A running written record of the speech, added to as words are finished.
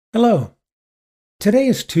Hello. Today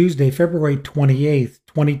is Tuesday, February 28th,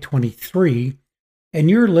 2023, and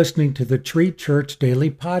you're listening to the Tree Church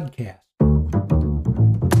Daily Podcast.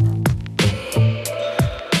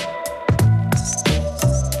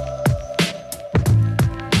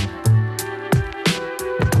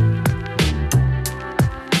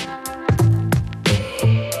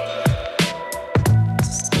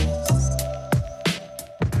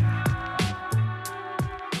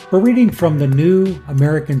 We're reading from the New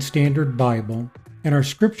American Standard Bible, and our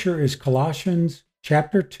scripture is Colossians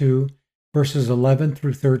chapter 2, verses 11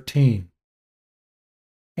 through 13.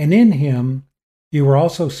 And in him you were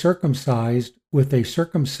also circumcised with a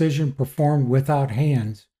circumcision performed without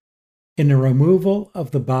hands, in the removal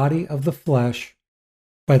of the body of the flesh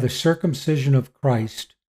by the circumcision of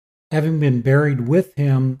Christ, having been buried with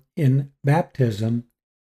him in baptism,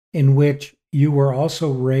 in which you were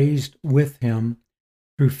also raised with him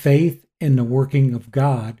through faith in the working of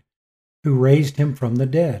God, who raised him from the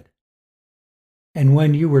dead. And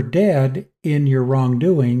when you were dead in your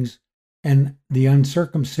wrongdoings and the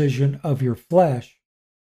uncircumcision of your flesh,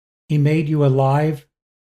 he made you alive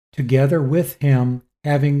together with him,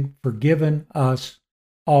 having forgiven us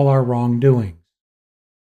all our wrongdoings.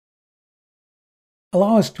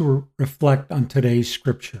 Allow us to reflect on today's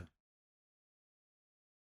scripture.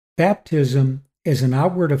 Baptism is an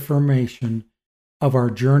outward affirmation of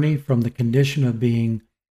our journey from the condition of being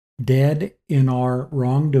dead in our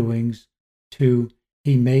wrongdoings to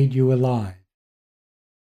he made you alive.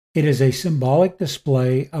 It is a symbolic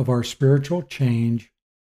display of our spiritual change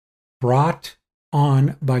brought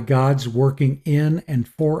on by God's working in and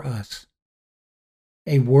for us,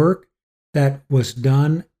 a work that was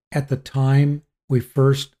done at the time we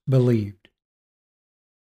first believed.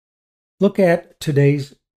 Look at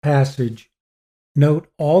today's passage. Note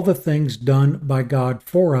all the things done by God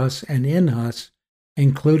for us and in us,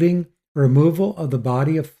 including removal of the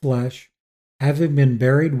body of flesh. Having been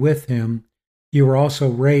buried with him, you were also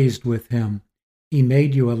raised with him. He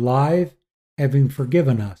made you alive, having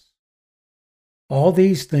forgiven us. All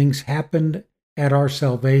these things happened at our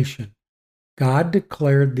salvation. God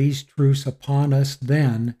declared these truths upon us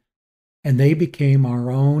then, and they became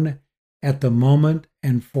our own at the moment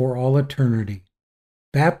and for all eternity.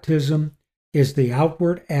 Baptism is the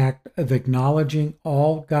outward act of acknowledging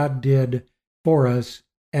all God did for us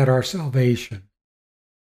at our salvation.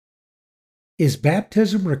 Is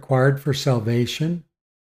baptism required for salvation?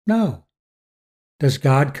 No. Does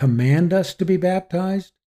God command us to be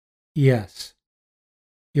baptized? Yes.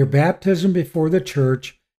 Your baptism before the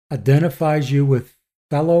church identifies you with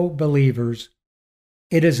fellow believers.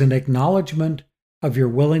 It is an acknowledgement of your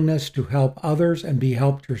willingness to help others and be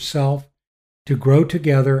helped yourself, to grow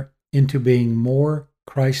together into being more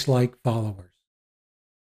Christ-like followers.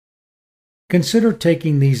 Consider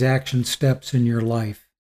taking these action steps in your life.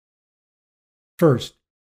 First,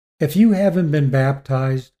 if you haven't been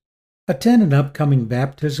baptized, attend an upcoming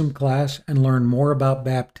baptism class and learn more about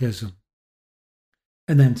baptism.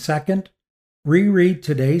 And then second, reread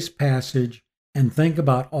today's passage and think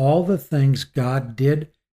about all the things God did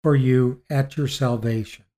for you at your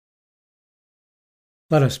salvation.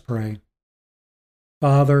 Let us pray.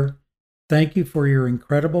 Father, thank you for your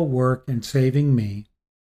incredible work in saving me.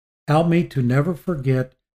 Help me to never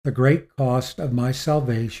forget the great cost of my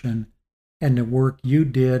salvation and the work you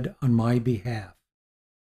did on my behalf.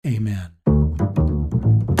 Amen.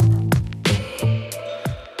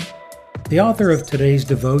 The author of today's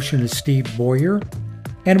devotion is Steve Boyer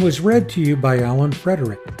and was read to you by Alan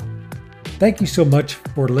Frederick. Thank you so much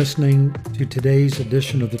for listening to today's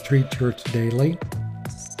edition of the Tree Church Daily.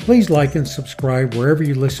 Please like and subscribe wherever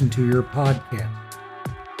you listen to your podcast.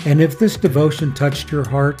 And if this devotion touched your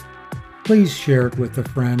heart, please share it with a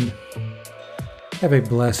friend. Have a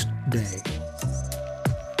blessed day.